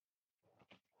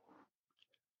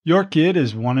Your kid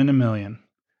is one in a million.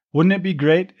 Wouldn't it be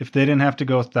great if they didn't have to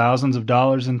go thousands of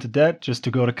dollars into debt just to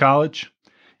go to college?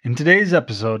 In today's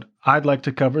episode, I'd like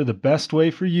to cover the best way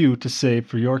for you to save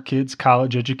for your kid's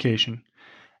college education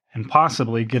and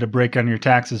possibly get a break on your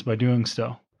taxes by doing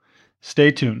so.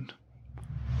 Stay tuned.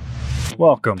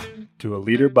 Welcome to a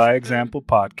Leader by Example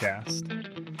podcast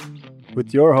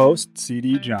with your host,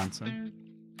 C.D. Johnson.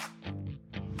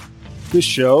 This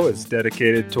show is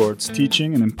dedicated towards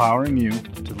teaching and empowering you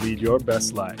to lead your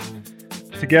best life.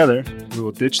 Together, we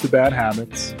will ditch the bad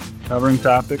habits, covering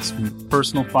topics from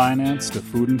personal finance to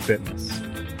food and fitness.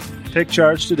 Take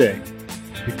charge today.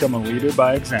 Become a leader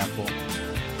by example.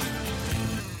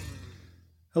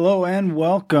 Hello and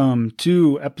welcome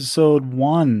to episode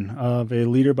 1 of A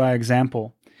Leader by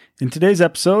Example. In today's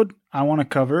episode, I want to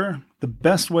cover the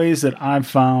best ways that I've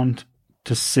found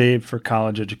to save for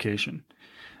college education.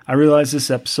 I realize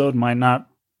this episode might not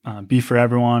be for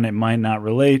everyone. It might not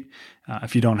relate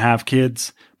if you don't have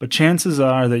kids, but chances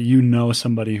are that you know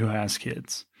somebody who has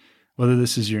kids. Whether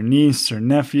this is your niece or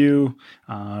nephew,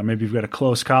 maybe you've got a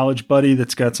close college buddy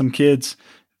that's got some kids,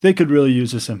 they could really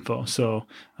use this info. So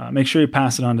make sure you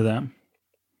pass it on to them.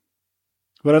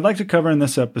 What I'd like to cover in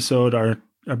this episode are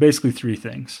basically 3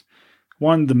 things.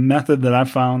 1, the method that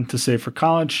I've found to save for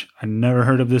college. I never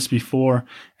heard of this before,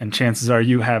 and chances are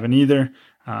you haven't either.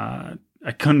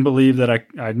 I couldn't believe that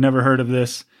I'd never heard of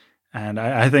this, and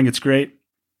I think it's great.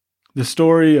 The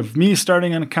story of me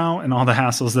starting an account and all the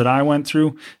hassles that I went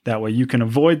through, that way you can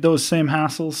avoid those same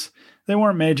hassles. They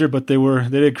weren't major, but they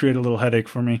did create a little headache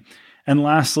for me. And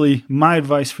lastly, my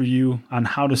advice for you on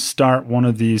how to start one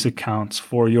of these accounts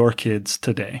for your kids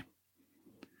today.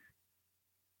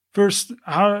 First,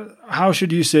 how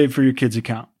should you save for your kids'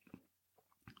 account?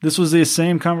 This was the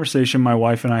same conversation my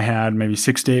wife and I had maybe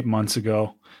 6 to 8 months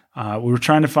ago. We were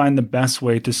trying to find the best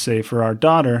way to save for our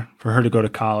daughter, for her to go to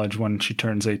college when she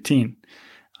turns 18.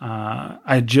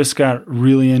 I just got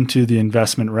really into the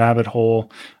investment rabbit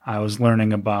hole. I was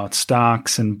learning about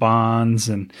stocks and bonds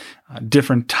and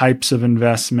different types of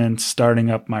investments, starting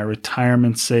up my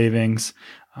retirement savings,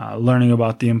 learning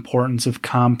about the importance of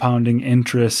compounding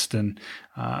interest and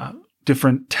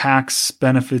different tax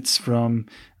benefits from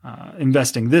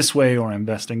investing this way or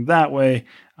investing that way.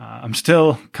 I'm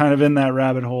still kind of in that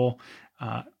rabbit hole,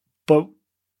 but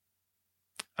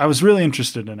I was really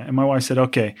interested in it. And my wife said,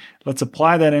 okay, let's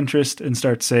apply that interest and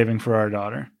start saving for our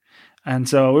daughter. And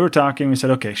so we were talking, we said,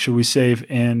 okay, should we save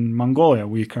in Mongolia?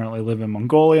 We currently live in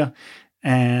Mongolia.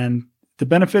 And the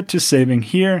benefit to saving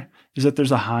here is that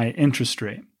there's a high interest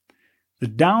rate. The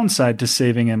downside to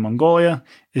saving in Mongolia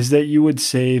is that you would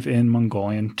save in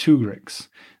Mongolian tugriks.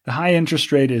 The high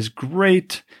interest rate is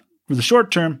great for the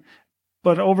short term,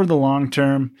 but over the long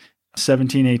term,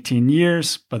 17, 18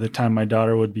 years, by the time my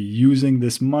daughter would be using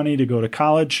this money to go to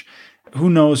college,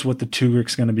 who knows what the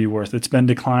tugrik's going to be worth. It's been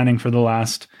declining for the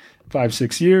last 5,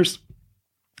 6 years.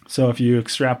 So if you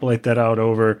extrapolate that out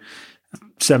over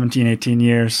 17, 18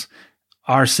 years,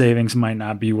 our savings might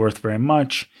not be worth very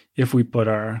much if we put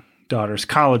our daughter's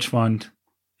college fund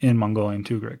in Mongolian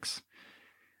tugriks.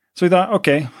 So we thought,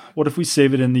 okay, what if we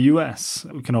save it in the U.S.?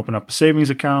 We can open up a savings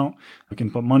account. We can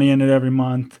put money in it every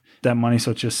month. That money,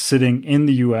 so it's just sitting in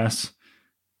the U.S.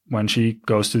 when she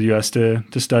goes to the U.S. to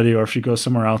study, or if she goes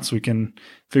somewhere else, we can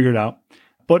figure it out.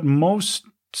 But most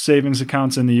savings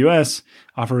accounts in the U.S.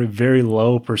 offer a very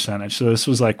low percentage. So this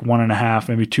was like 1.5%,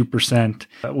 maybe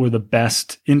 2% were the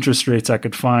best interest rates I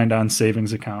could find on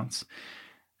savings accounts.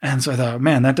 And so I thought,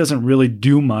 man, that doesn't really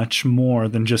do much more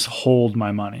than just hold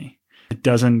my money. It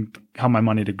doesn't help my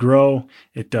money to grow.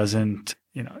 It doesn't,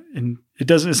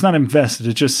 it's not invested.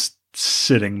 It's just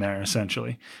sitting there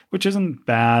essentially, which isn't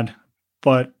bad.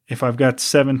 But if I've got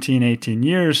 17, 18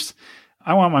 years,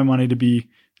 I want my money to be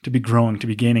growing, to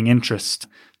be gaining interest,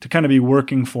 to kind of be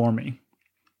working for me.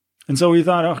 And so we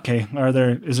thought, okay,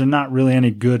 is there not really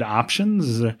any good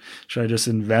options? Should I just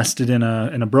invest it in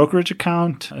a brokerage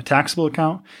account, a taxable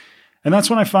account? And that's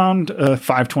when I found a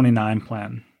 529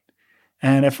 plan.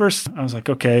 And at first I was like,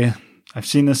 okay, I've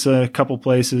seen this a couple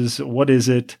places. What is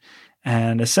it?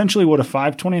 And essentially what a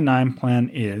 529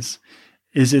 plan is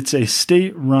it's a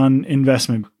state-run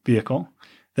investment vehicle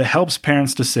that helps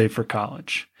parents to save for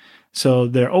college. So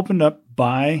they're opened up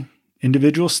by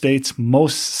individual states.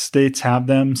 Most states have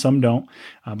them, some don't,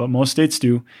 but most states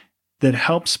do. That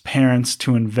helps parents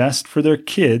to invest for their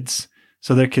kids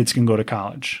so their kids can go to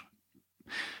college,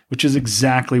 which is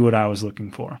exactly what I was looking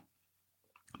for.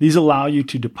 These allow you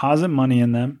to deposit money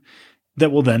in them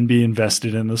that will then be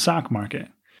invested in the stock market.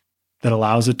 That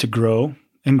allows it to grow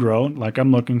and grow like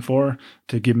I'm looking for,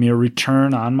 to give me a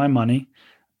return on my money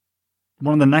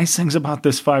One of the nice things about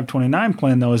this 529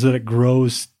 plan, though, is that it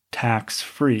grows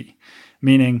tax-free,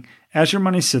 meaning as your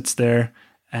money sits there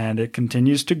and it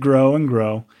continues to grow and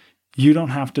grow, you don't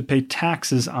have to pay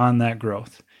taxes on that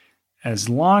growth as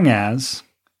long as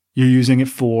you're using it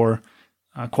for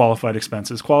qualified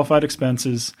expenses. Qualified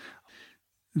expenses,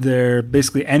 they're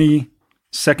basically any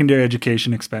secondary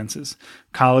education expenses.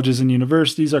 Colleges and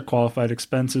universities are qualified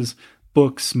expenses,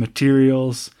 books,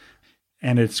 materials,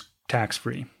 and it's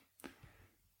tax-free.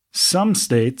 Some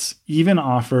states even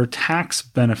offer tax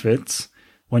benefits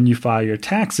when you file your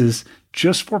taxes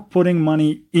just for putting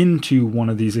money into one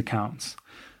of these accounts.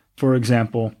 For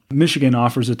example, Michigan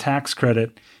offers a tax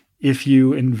credit if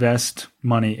you invest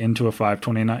money into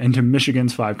into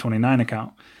Michigan's 529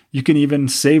 account. You can even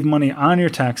save money on your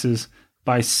taxes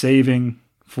by saving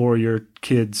for your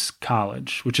kids'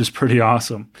 college, which is pretty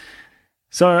awesome.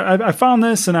 So I found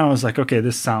this and I was like, okay,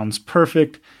 this sounds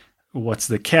perfect. What's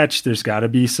the catch? There's got to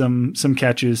be some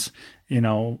catches.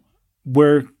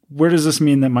 Where does this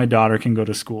mean that my daughter can go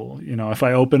to school? If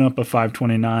I open up a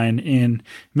 529 in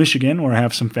Michigan where I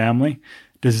have some family,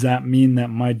 does that mean that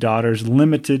my daughter's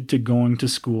limited to going to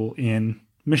school in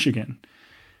Michigan?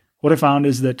 What I found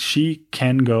is that she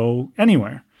can go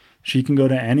anywhere. She can go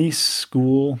to any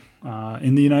school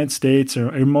in the United States,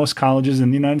 or most colleges in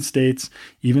the United States,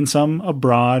 even some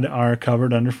abroad are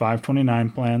covered under 529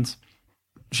 plans.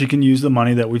 She can use the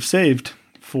money that we've saved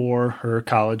for her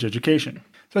college education.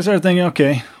 So I started thinking,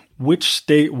 okay, which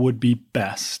state would be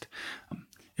best?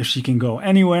 If she can go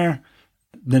anywhere,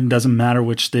 then it doesn't matter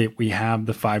which state we have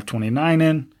the 529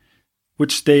 in,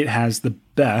 which state has the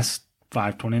best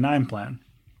 529 plan.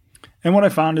 And what I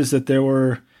found is that there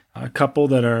were a couple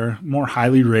that are more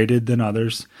highly rated than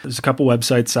others. There's a couple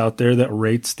websites out there that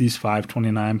rates these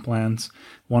 529 plans.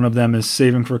 One of them is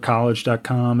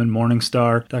savingforcollege.com, and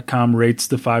morningstar.com rates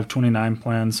the 529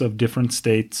 plans of different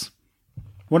states.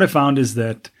 What I found is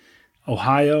that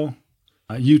Ohio,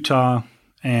 Utah,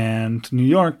 and New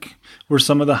York were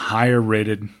some of the higher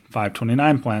rated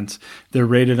 529 plans. They're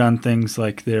rated on things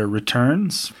like their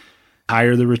returns.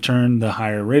 Higher the return, the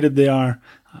higher rated they are.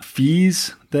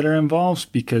 Fees that are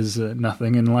involved, because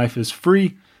nothing in life is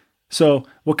free. So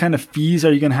what kind of fees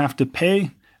are you going to have to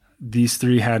pay? These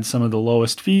three had some of the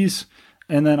lowest fees.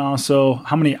 And then also,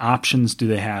 how many options do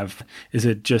they have? Is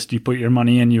it just you put your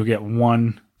money in, you get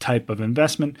one type of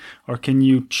investment, or can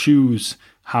you choose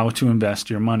how to invest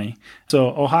your money?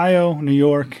 So Ohio, New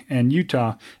York, and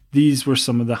Utah, these were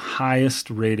some of the highest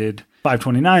rated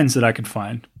 529s that I could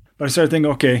find. But I started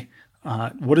thinking, okay,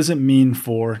 what does it mean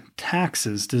for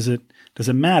taxes? Does it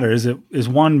matter? Is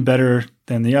one better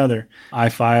than the other? I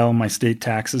file my state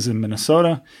taxes in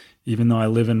Minnesota, even though I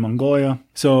live in Mongolia.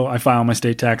 So I file my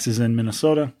state taxes in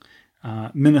Minnesota.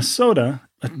 Minnesota,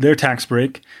 their tax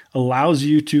break allows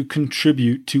you to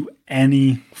contribute to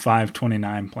any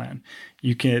 529 plan.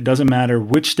 It doesn't matter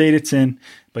which state it's in,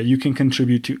 but you can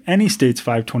contribute to any state's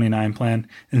 529 plan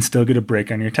and still get a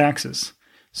break on your taxes.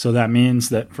 So that means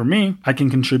that for me, I can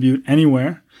contribute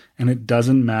anywhere, and it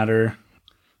doesn't matter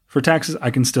for taxes. I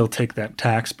can still take that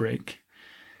tax break.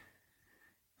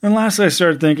 And lastly, I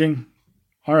started thinking,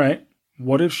 all right,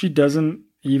 what if she doesn't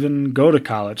even go to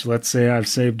college? Let's say I've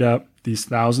saved up these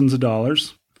thousands of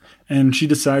dollars, and she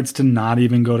decides to not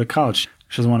even go to college.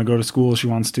 She doesn't want to go to school. She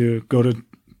wants to go to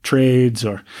trades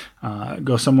or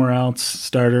go somewhere else,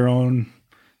 start her own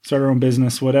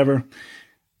business, whatever.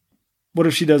 What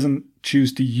if she doesn't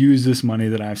choose to use this money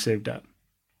that I've saved up?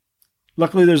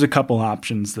 Luckily, there's a couple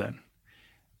options then.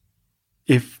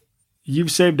 If you've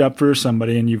saved up for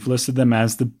somebody and you've listed them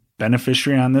as the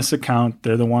beneficiary on this account,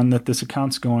 they're the one that this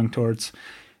account's going towards,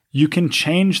 you can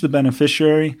change the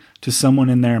beneficiary to someone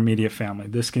in their immediate family.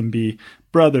 This can be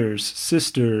brothers,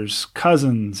 sisters,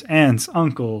 cousins, aunts,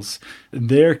 uncles,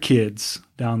 their kids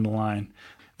down the line.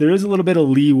 There is a little bit of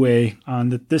leeway on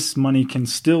that this money can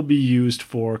still be used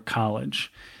for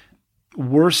college.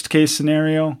 Worst case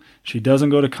scenario, she doesn't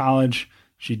go to college.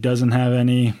 She doesn't have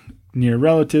any near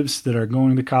relatives that are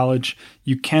going to college.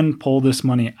 You can pull this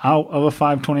money out of a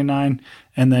 529,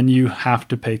 and then you have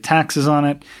to pay taxes on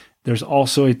it. There's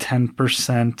also a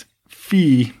 10%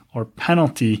 fee or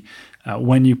penalty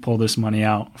when you pull this money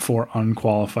out for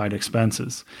unqualified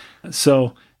expenses.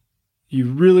 So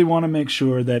you really want to make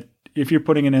sure that if you're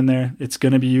putting it in there, it's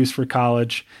going to be used for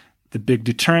college. The big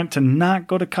deterrent to not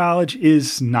go to college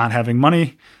is not having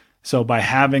money. So by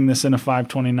having this in a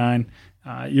 529,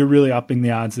 you're really upping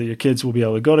the odds that your kids will be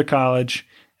able to go to college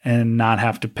and not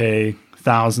have to pay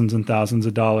thousands and thousands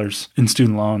of dollars in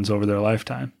student loans over their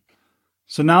lifetime.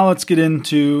 So now let's get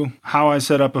into how I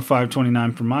set up a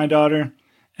 529 for my daughter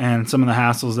and some of the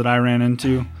hassles that I ran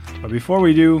into. But before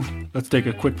we do, let's take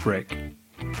a quick break.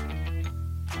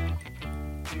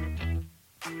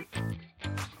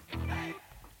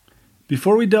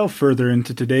 Before we delve further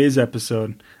into today's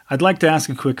episode, I'd like to ask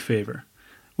a quick favor.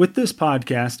 With this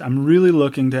podcast, I'm really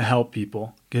looking to help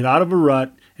people get out of a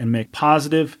rut and make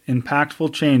positive,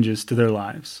 impactful changes to their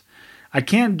lives. I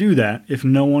can't do that if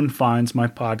no one finds my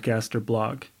podcast or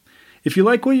blog. If you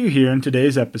like what you hear in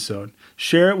today's episode,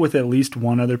 share it with at least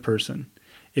one other person.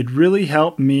 It really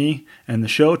helped me and the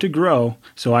show to grow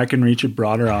so I can reach a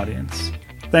broader audience.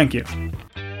 Thank you.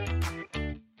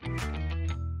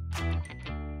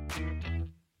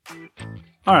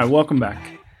 All right, welcome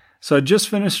back. So I just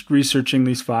finished researching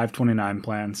these 529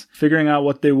 plans, figuring out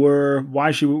what they were,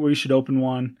 why we should open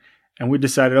one, and we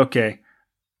decided, okay,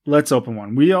 let's open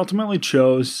one. We ultimately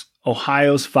chose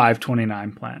Ohio's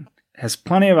 529 plan. It has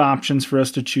plenty of options for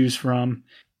us to choose from.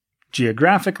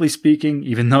 Geographically speaking,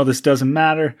 even though this doesn't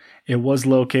matter, it was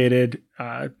located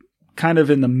kind of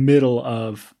in the middle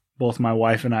of both my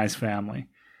wife and I's family.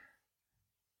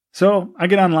 So I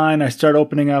get online, I start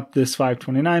opening up this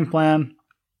 529 plan.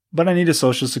 But I need a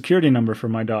social security number for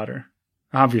my daughter,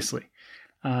 obviously.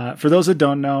 For those that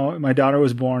don't know, my daughter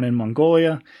was born in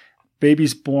Mongolia.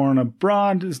 Babies born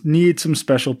abroad need some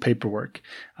special paperwork.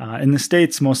 In the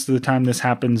States, most of the time this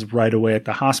happens right away at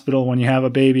the hospital when you have a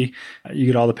baby. You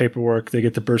get all the paperwork, they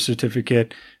get the birth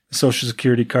certificate, the social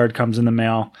security card comes in the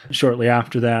mail shortly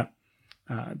after that.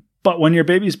 But when your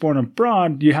baby's born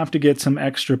abroad, you have to get some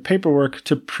extra paperwork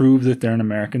to prove that they're an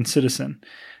American citizen.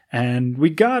 And we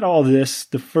got all this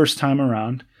the first time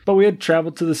around, but we had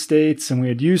traveled to the States and we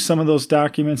had used some of those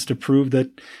documents to prove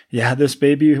that, yeah, this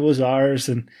baby was ours,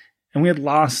 and we had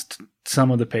lost some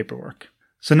of the paperwork.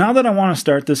 So now that I want to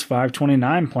start this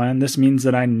 529 plan, this means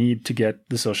that I need to get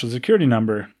the social security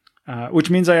number, which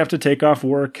means I have to take off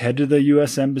work, head to the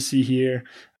U.S. Embassy here,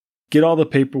 get all the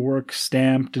paperwork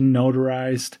stamped and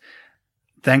notarized.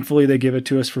 Thankfully, they give it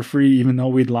to us for free, even though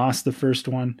we'd lost the first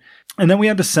one. And then we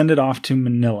had to send it off to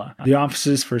Manila. The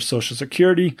offices for Social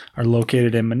Security are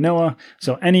located in Manila.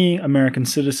 So any American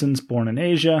citizens born in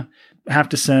Asia have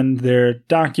to send their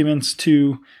documents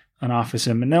to an office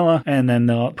in Manila, and then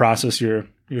they'll process your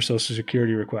Social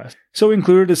Security request. So we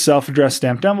included a self-addressed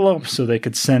stamped envelope so they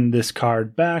could send this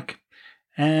card back.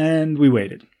 And we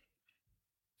waited.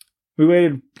 We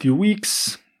waited a few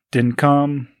weeks. Didn't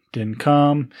come.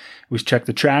 We checked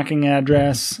the tracking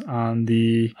address on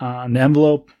the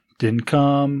envelope. Didn't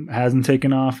come. Hasn't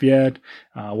taken off yet.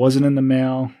 Wasn't in the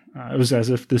mail. It was as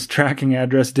if this tracking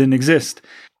address didn't exist.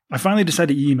 I finally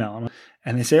decided to email them,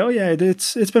 and they say, "Oh yeah,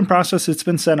 it's been processed. It's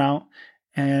been sent out."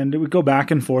 And it would go back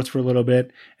and forth for a little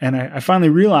bit, and I finally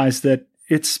realized that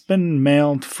it's been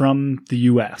mailed from the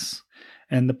U.S.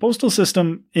 And the postal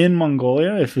system in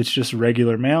Mongolia, if it's just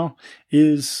regular mail,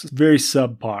 is very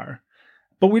subpar.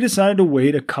 But we decided to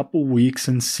wait a couple weeks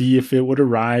and see if it would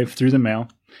arrive through the mail.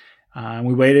 And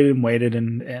we waited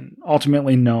and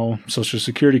ultimately no social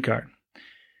security card.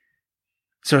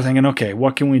 So we're thinking, okay,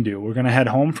 what can we do? We're going to head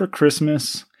home for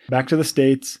Christmas, back to the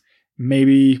States.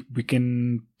 Maybe we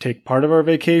can take part of our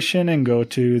vacation and go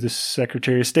to the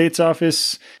Secretary of State's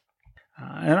office.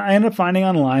 And I ended up finding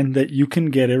online that you can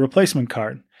get a replacement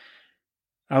card.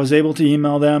 I was able to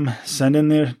email them, send in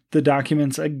the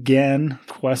documents again,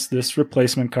 request this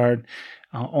replacement card.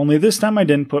 Only this time I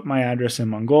didn't put my address in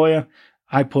Mongolia.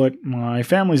 I put my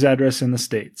family's address in the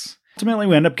States. Ultimately,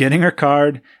 we end up getting our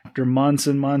card after months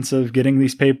and months of getting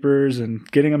these papers and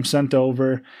getting them sent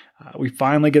over. We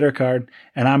finally get our card,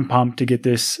 and I'm pumped to get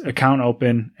this account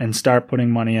open and start putting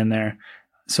money in there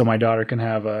so my daughter can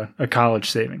have a college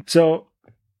saving. So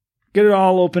get it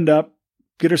all opened up.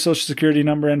 Get her social security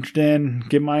number entered in,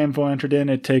 get my info entered in.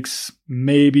 It takes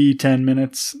maybe 10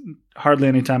 minutes, hardly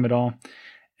any time at all.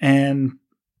 And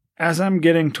as I'm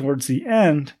getting towards the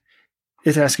end,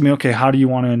 it's asking me, okay, how do you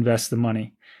want to invest the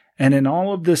money? And in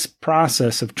all of this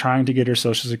process of trying to get her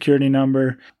social security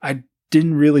number, I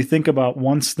didn't really think about,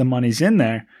 once the money's in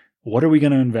there, what are we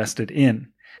going to invest it in?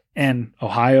 And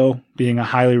Ohio, being a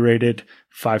highly rated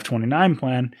 529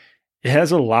 plan, it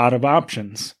has a lot of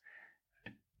options.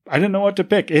 I didn't know what to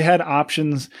pick. It had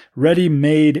options,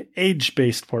 ready-made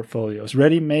age-based portfolios,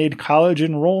 ready-made college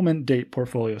enrollment date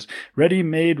portfolios,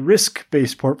 ready-made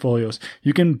risk-based portfolios.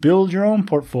 You can build your own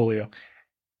portfolio.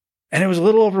 And it was a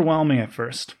little overwhelming at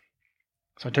first.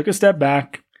 So I took a step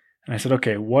back and I said,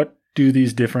 okay, what do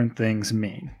these different things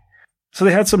mean? So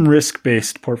they had some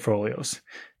risk-based portfolios.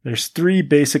 There's 3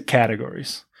 basic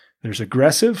categories. There's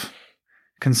aggressive,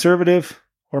 conservative,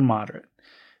 or moderate.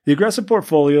 The aggressive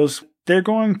portfolios, they're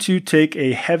going to take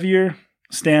a heavier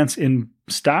stance in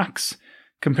stocks,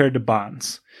 compared to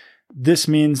bonds. This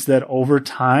means that over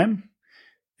time,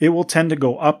 it will tend to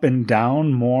go up and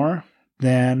down more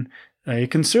than a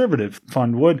conservative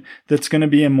fund would that's going to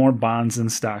be in more bonds than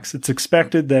stocks. It's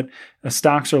expected that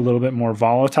stocks are a little bit more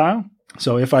volatile.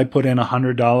 So if I put in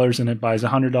 $100 and it buys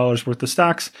 $100 worth of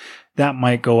stocks, that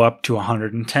might go up to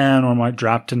 110 or might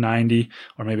drop to 90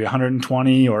 or maybe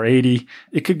 120 or 80.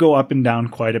 It could go up and down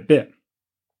quite a bit.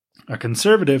 A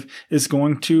conservative is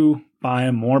going to buy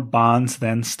more bonds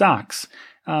than stocks.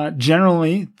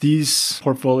 Generally, these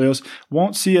portfolios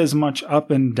won't see as much up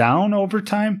and down over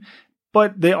time,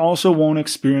 but they also won't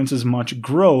experience as much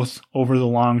growth over the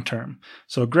long term.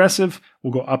 So aggressive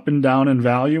will go up and down in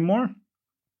value more,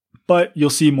 but you'll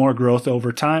see more growth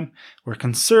over time, where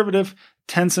conservative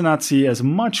tends to not see as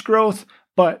much growth,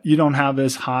 but you don't have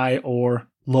as high or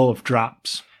low of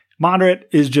drops. Moderate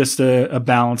is just a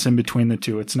balance in between the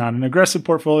two. It's not an aggressive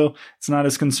portfolio. It's not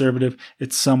as conservative.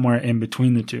 It's somewhere in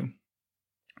between the two.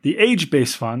 The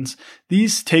age-based funds,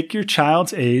 these take your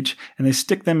child's age and they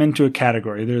stick them into a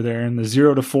category. They're in the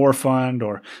 0 to 4 fund,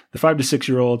 or the 5 to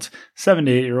 6-year-olds, 7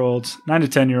 to 8-year-olds, 9 to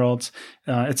 10-year-olds,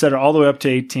 etc., all the way up to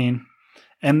 18.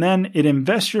 And then it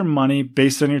invests your money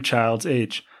based on your child's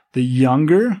age. The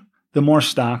younger, the more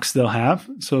stocks they'll have,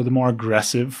 so the more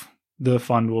aggressive the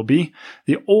fund will be.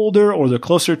 The older or the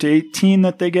closer to 18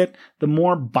 that they get, the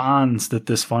more bonds that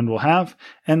this fund will have,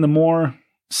 and the more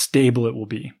stable it will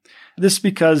be. This is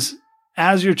because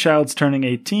as your child's turning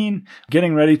 18,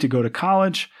 getting ready to go to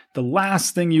college, the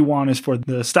last thing you want is for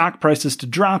the stock prices to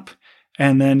drop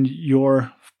and then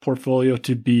your portfolio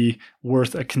to be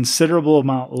worth a considerable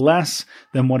amount less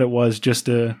than what it was just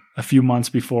a few months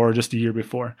before, or just a year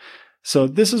before. So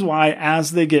this is why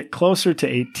as they get closer to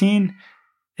 18,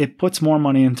 it puts more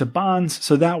money into bonds,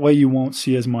 so that way you won't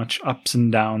see as much ups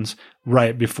and downs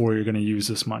right before you're going to use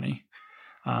this money.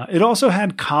 It also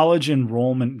had college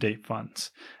enrollment date funds.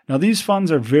 Now, these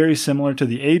funds are very similar to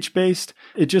the age-based.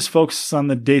 It just focuses on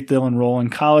the date they'll enroll in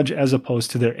college as opposed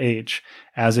to their age.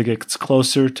 As it gets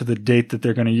closer to the date that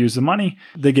they're going to use the money,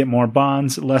 they get more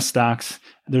bonds, less stocks.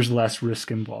 There's less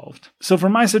risk involved. So for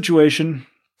my situation,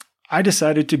 I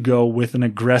decided to go with an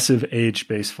aggressive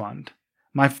age-based fund.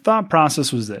 My thought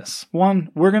process was this.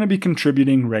 One, we're going to be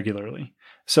contributing regularly.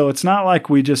 So it's not like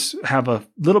we just have a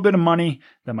little bit of money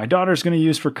that my daughter's going to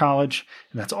use for college,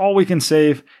 and that's all we can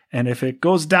save. And if it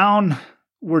goes down,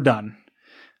 we're done,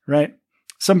 right?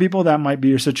 Some people, that might be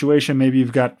your situation. Maybe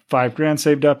you've got $5,000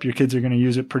 saved up. Your kids are going to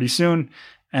use it pretty soon,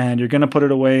 and you're going to put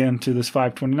it away into this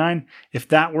 529. If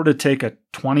that were to take a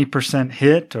 20%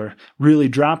 hit or really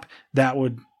drop, that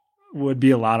would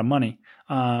be a lot of money.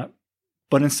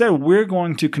 But instead, we're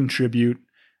going to contribute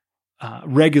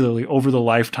regularly over the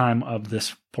lifetime of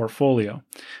this portfolio.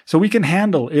 So we can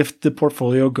handle if the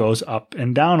portfolio goes up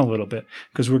and down a little bit,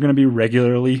 because we're going to be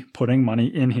regularly putting money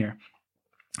in here.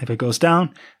 If it goes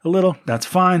down a little, that's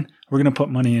fine. We're going to put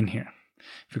money in here.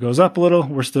 If it goes up a little,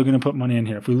 we're still going to put money in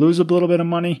here. If we lose a little bit of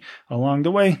money along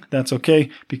the way, that's okay,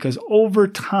 because over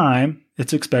time,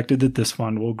 it's expected that this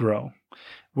fund will grow.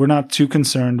 We're not too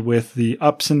concerned with the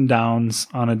ups and downs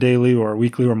on a daily or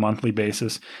weekly or monthly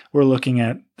basis. We're looking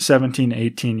at 17,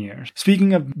 18 years.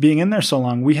 Speaking of being in there so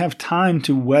long, we have time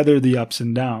to weather the ups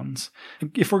and downs.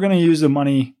 If we're going to use the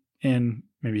money in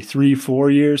maybe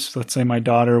 3-4 years, let's say my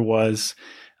daughter was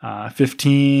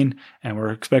 15 and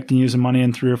we're expecting to use the money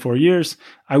in 3 or 4 years,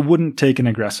 I wouldn't take an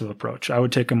aggressive approach. I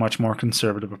would take a much more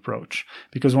conservative approach,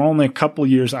 because we're only a couple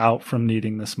years out from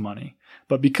needing this money.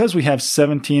 But because we have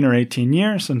 17 or 18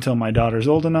 years until my daughter's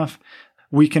old enough,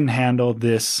 we can handle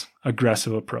this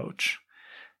aggressive approach.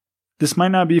 This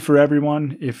might not be for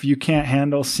everyone. If you can't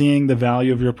handle seeing the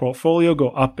value of your portfolio go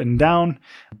up and down,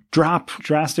 drop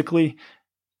drastically,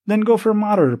 then go for a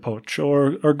moderate approach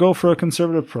or go for a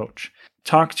conservative approach.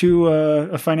 Talk to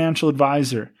a financial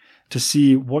advisor to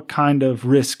see what kind of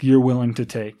risk you're willing to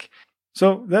take.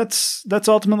 So that's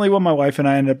ultimately what my wife and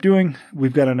I ended up doing.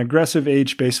 We've got an aggressive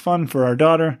age-based fund for our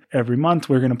daughter. Every month,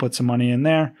 we're going to put some money in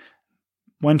there.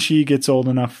 When she gets old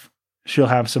enough, she'll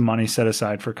have some money set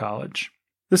aside for college.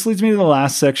 This leads me to the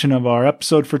last section of our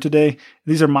episode for today.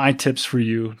 These are my tips for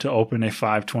you to open a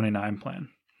 529 plan.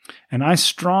 And I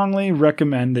strongly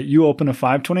recommend that you open a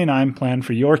 529 plan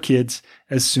for your kids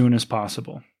as soon as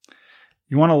possible.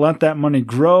 You want to let that money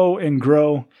grow and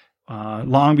grow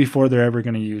long before they're ever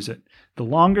going to use it. The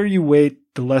longer you wait,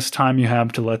 the less time you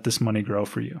have to let this money grow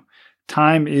for you.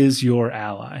 Time is your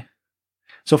ally.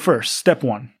 So first, step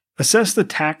 1, assess the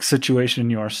tax situation in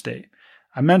your state.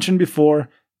 I mentioned before,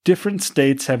 different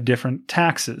states have different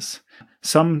taxes.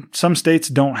 Some states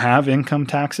don't have income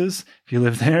taxes. If you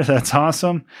live there, that's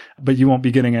awesome, but you won't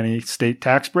be getting any state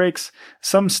tax breaks.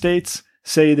 Some states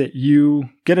say that you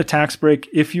get a tax break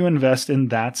if you invest in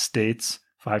that state's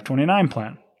 529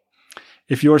 plan.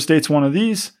 If your state's one of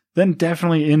these, then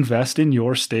definitely invest in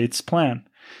your state's plan.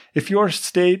 If your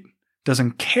state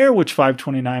doesn't care which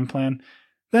 529 plan,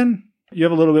 then you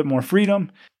have a little bit more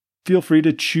freedom. Feel free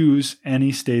to choose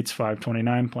any state's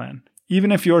 529 plan.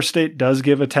 Even if your state does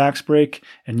give a tax break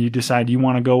and you decide you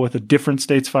want to go with a different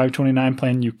state's 529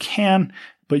 plan, you can,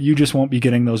 but you just won't be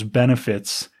getting those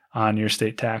benefits on your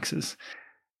state taxes.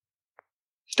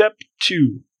 Step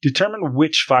 2, determine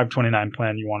which 529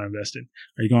 plan you want to invest in.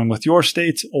 Are you going with your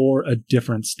state's or a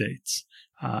different state's?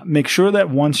 Make sure that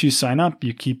once you sign up,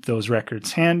 you keep those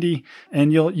records handy,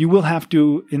 and you will have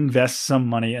to invest some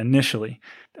money initially.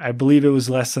 I believe it was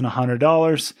less than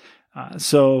 $100.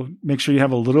 So make sure you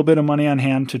have a little bit of money on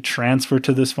hand to transfer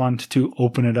to this fund to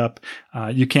open it up.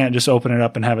 You can't just open it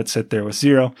up and have it sit there with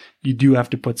zero. You do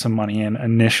have to put some money in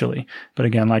initially. But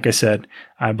again, like I said,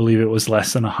 I believe it was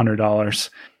less than $100.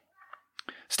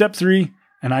 Step 3,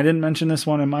 and I didn't mention this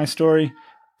one in my story,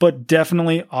 but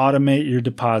definitely automate your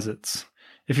deposits.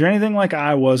 If you're anything like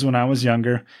I was when I was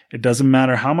younger, it doesn't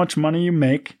matter how much money you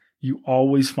make, you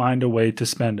always find a way to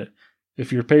spend it.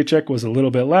 If your paycheck was a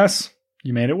little bit less,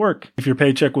 you made it work. If your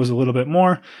paycheck was a little bit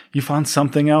more, you found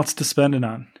something else to spend it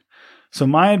on. So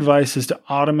my advice is to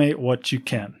automate what you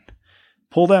can.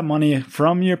 Pull that money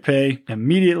from your pay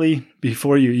immediately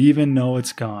before you even know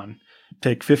it's gone.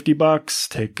 Take $50,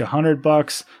 take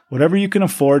 $100, whatever you can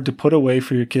afford to put away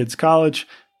for your kids' college.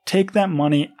 Take that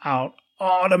money out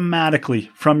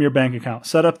automatically from your bank account.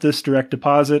 Set up this direct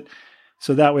deposit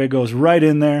so that way it goes right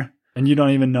in there and you don't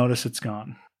even notice it's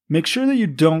gone. Make sure that you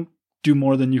don't do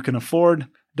more than you can afford.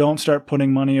 Don't start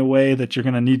putting money away that you're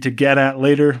going to need to get at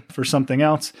later for something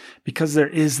else, because there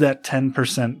is that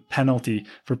 10% penalty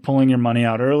for pulling your money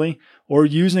out early or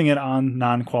using it on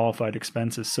non-qualified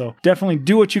expenses. So definitely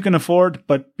do what you can afford,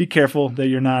 but be careful that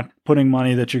you're not putting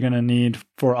money that you're going to need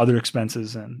for other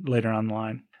expenses and later on the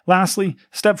line. Lastly,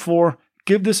 step 4,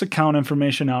 give this account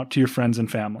information out to your friends and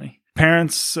family.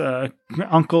 Parents,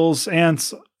 uncles,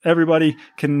 aunts, everybody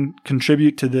can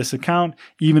contribute to this account,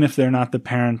 even if they're not the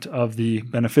parent of the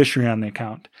beneficiary on the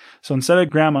account. So instead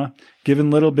of grandma giving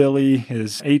little Billy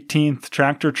his 18th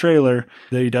tractor trailer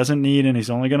that he doesn't need and he's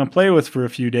only going to play with for a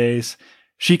few days,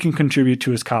 she can contribute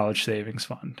to his college savings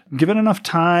fund. Given enough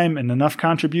time and enough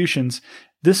contributions,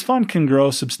 this fund can grow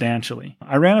substantially.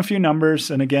 I ran a few numbers,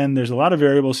 and again, there's a lot of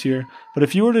variables here, but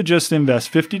if you were to just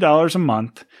invest $50 a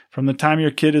month from the time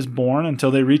your kid is born until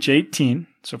they reach 18,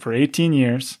 so for 18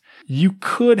 years, you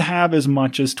could have as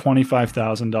much as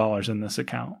 $25,000 in this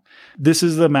account. This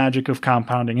is the magic of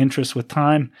compounding interest with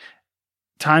time.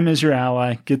 Time is your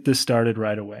ally. Get this started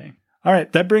right away. All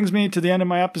right, that brings me to the end of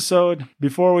my episode.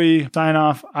 Before we sign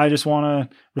off, I just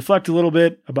want to reflect a little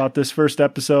bit about this first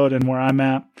episode and where I'm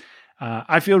at.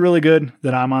 I feel really good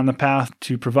that I'm on the path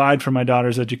to provide for my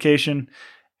daughter's education,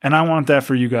 and I want that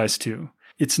for you guys too.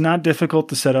 It's not difficult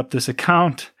to set up this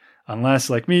account unless,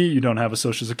 like me, you don't have a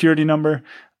social security number,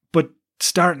 but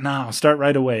start now, start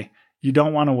right away. You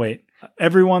don't want to wait.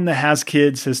 Everyone that has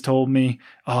kids has told me,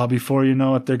 before you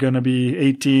know it, they're going to be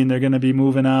 18, they're going to be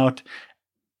moving out.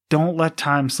 Don't let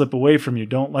time slip away from you.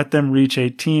 Don't let them reach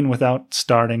 18 without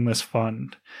starting this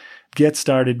fund. Get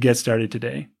started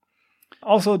today.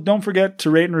 Also, don't forget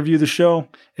to rate and review the show.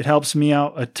 It helps me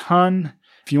out a ton.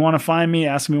 If you want to find me,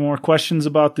 ask me more questions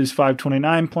about these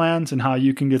 529 plans and how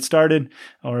you can get started,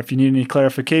 or if you need any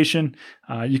clarification,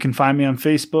 you can find me on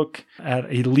Facebook at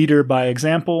A Leader by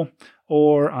Example,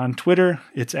 or on Twitter,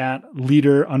 it's at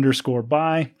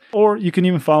leader_by, or you can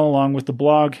even follow along with the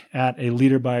blog at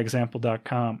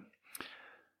aleaderbyexample.com.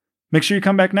 Make sure you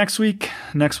come back next week.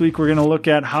 Next week, we're going to look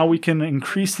at how we can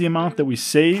increase the amount that we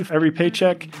save every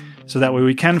paycheck, so that way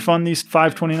we can fund these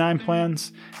 529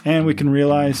 plans and we can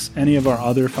realize any of our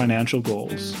other financial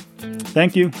goals.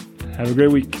 Thank you. Have a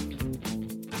great week.